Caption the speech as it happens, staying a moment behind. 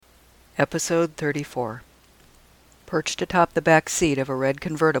Episode 34. Perched atop the back seat of a red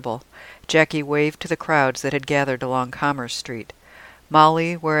convertible, Jackie waved to the crowds that had gathered along Commerce Street.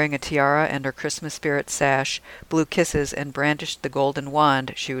 Molly, wearing a tiara and her Christmas spirit sash, blew kisses and brandished the golden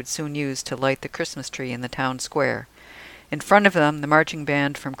wand she would soon use to light the Christmas tree in the town square. In front of them, the marching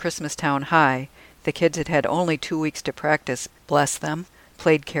band from Christmastown High, the kids had had only 2 weeks to practice, bless them,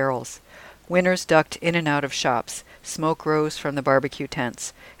 played carols. Winners ducked in and out of shops. Smoke rose from the barbecue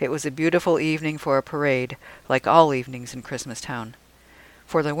tents. It was a beautiful evening for a parade, like all evenings in Christmastown.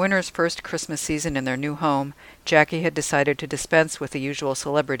 For the Winners' first Christmas season in their new home, Jackie had decided to dispense with the usual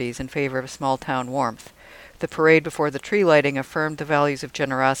celebrities in favor of small-town warmth. The parade before the tree lighting affirmed the values of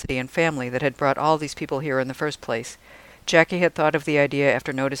generosity and family that had brought all these people here in the first place. Jackie had thought of the idea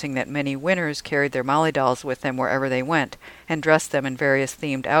after noticing that many Winners carried their Molly dolls with them wherever they went, and dressed them in various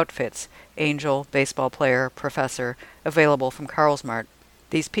themed outfits: angel, baseball player, professor, available from Carlsmart.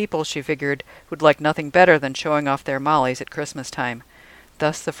 These people, she figured, would like nothing better than showing off their Mollies at Christmas time.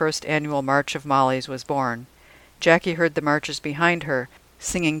 Thus the first annual March of Mollies was born. Jackie heard the marchers behind her,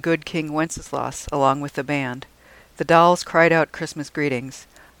 singing Good King Wenceslas along with the band. The dolls cried out Christmas greetings.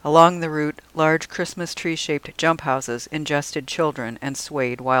 Along the route, large Christmas tree-shaped jump houses ingested children and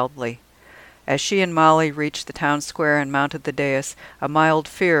swayed wildly. As she and Molly reached the town square and mounted the dais, a mild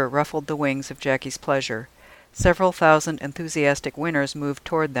fear ruffled the wings of Jackie's pleasure. Several thousand enthusiastic Winners moved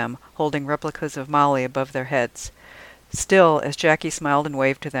toward them, holding replicas of Molly above their heads. Still, as Jackie smiled and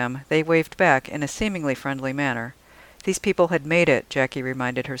waved to them, they waved back in a seemingly friendly manner. These people had made it, Jackie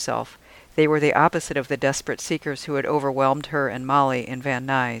reminded herself. They were the opposite of the desperate seekers who had overwhelmed her and Molly in Van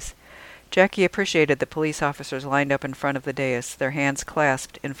Nuys. Jackie appreciated the police officers lined up in front of the dais, their hands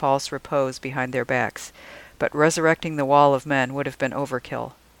clasped in false repose behind their backs. But resurrecting the wall of men would have been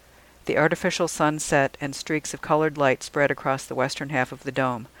overkill. The artificial sun set, and streaks of colored light spread across the western half of the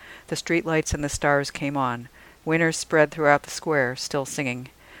dome. The street lights and the stars came on. Winners spread throughout the square, still singing.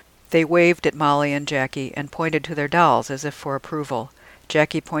 They waved at Molly and Jackie and pointed to their dolls as if for approval.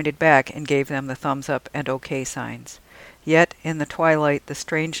 Jackie pointed back and gave them the thumbs-up and OK signs. Yet, in the twilight, the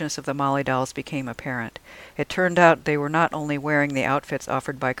strangeness of the Molly dolls became apparent. It turned out they were not only wearing the outfits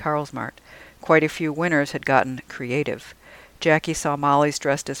offered by Carlsmart. Quite a few Winners had gotten creative. Jackie saw Molly's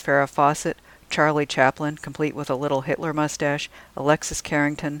dressed as Farrah Fawcett, Charlie Chaplin, complete with a little Hitler mustache, Alexis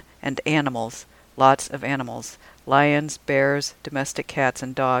Carrington, and animals. Lots of animals. Lions, bears, domestic cats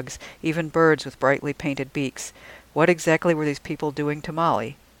and dogs, even birds with brightly painted beaks. What exactly were these people doing to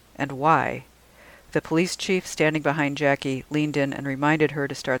Molly? And why? The police chief, standing behind Jackie, leaned in and reminded her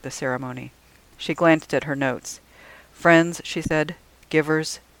to start the ceremony. She glanced at her notes. "Friends," she said,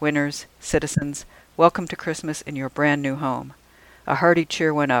 "givers, winners, citizens, welcome to Christmas in your brand new home." A hearty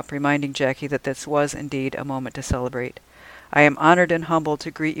cheer went up, reminding Jackie that this was indeed a moment to celebrate. "I am honored and humbled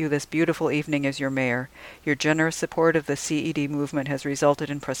to greet you this beautiful evening as your mayor. Your generous support of the CED movement has resulted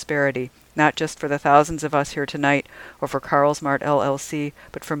in prosperity, not just for the thousands of us here tonight or for Carlsmart LLC,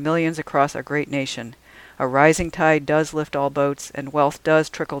 but for millions across our great nation. A rising tide does lift all boats, and wealth does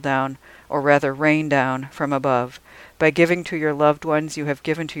trickle down, or rather rain down, from above. By giving to your loved ones, you have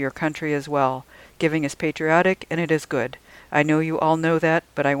given to your country as well. Giving is patriotic, and it is good. I know you all know that,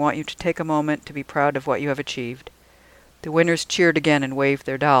 but I want you to take a moment to be proud of what you have achieved." The Winners cheered again and waved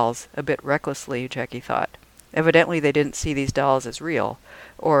their dolls, a bit recklessly, Jackie thought. Evidently they didn't see these dolls as real,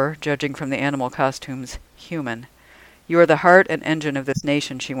 or, judging from the animal costumes, human. "You are the heart and engine of this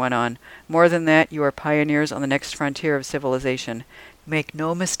nation," she went on. "More than that, you are pioneers on the next frontier of civilization. Make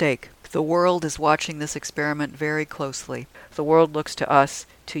no mistake, the world is watching this experiment very closely. The world looks to us,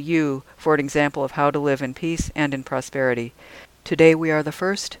 to you, for an example of how to live in peace and in prosperity. Today we are the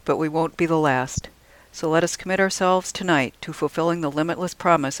first, but we won't be the last. So let us commit ourselves tonight to fulfilling the limitless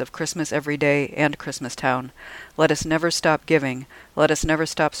promise of Christmas every day and Christmastown. Let us never stop giving. Let us never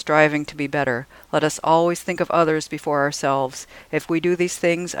stop striving to be better. Let us always think of others before ourselves. If we do these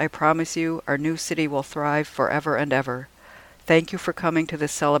things, I promise you, our new city will thrive forever and ever. Thank you for coming to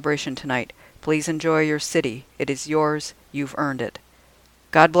this celebration tonight. Please enjoy your city. It is yours. You've earned it.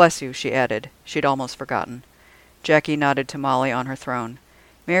 God bless you," she added. She'd almost forgotten. Jackie nodded to Molly on her throne.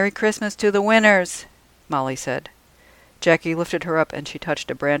 "Merry Christmas to the Winners," Molly said. Jackie lifted her up and she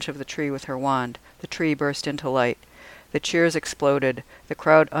touched a branch of the tree with her wand. The tree burst into light. The cheers exploded. The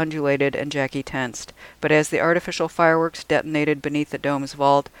crowd undulated and Jackie tensed. But as the artificial fireworks detonated beneath the dome's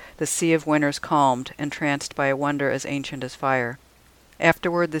vault, the sea of Winners calmed, entranced by a wonder as ancient as fire.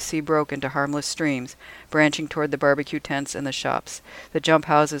 Afterward the sea broke into harmless streams, branching toward the barbecue tents and the shops. The jump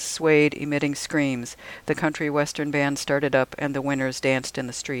houses swayed, emitting screams. The country western band started up and the Winners danced in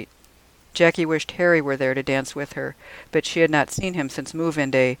the street. Jackie wished Harry were there to dance with her, but she had not seen him since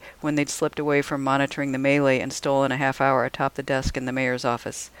move-in day, when they'd slipped away from monitoring the melee and stolen a half-hour atop the desk in the mayor's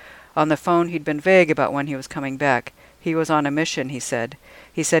office. On the phone, he'd been vague about when he was coming back. He was on a mission, he said.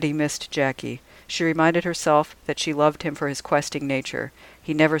 He said he missed Jackie. She reminded herself that she loved him for his questing nature.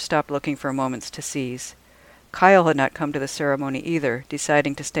 He never stopped looking for moments to seize. Kyle had not come to the ceremony either,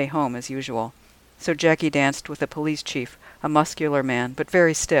 deciding to stay home as usual. So Jackie danced with the police chief, a muscular man, but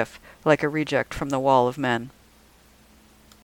very stiff, like a reject from the Wall of Men.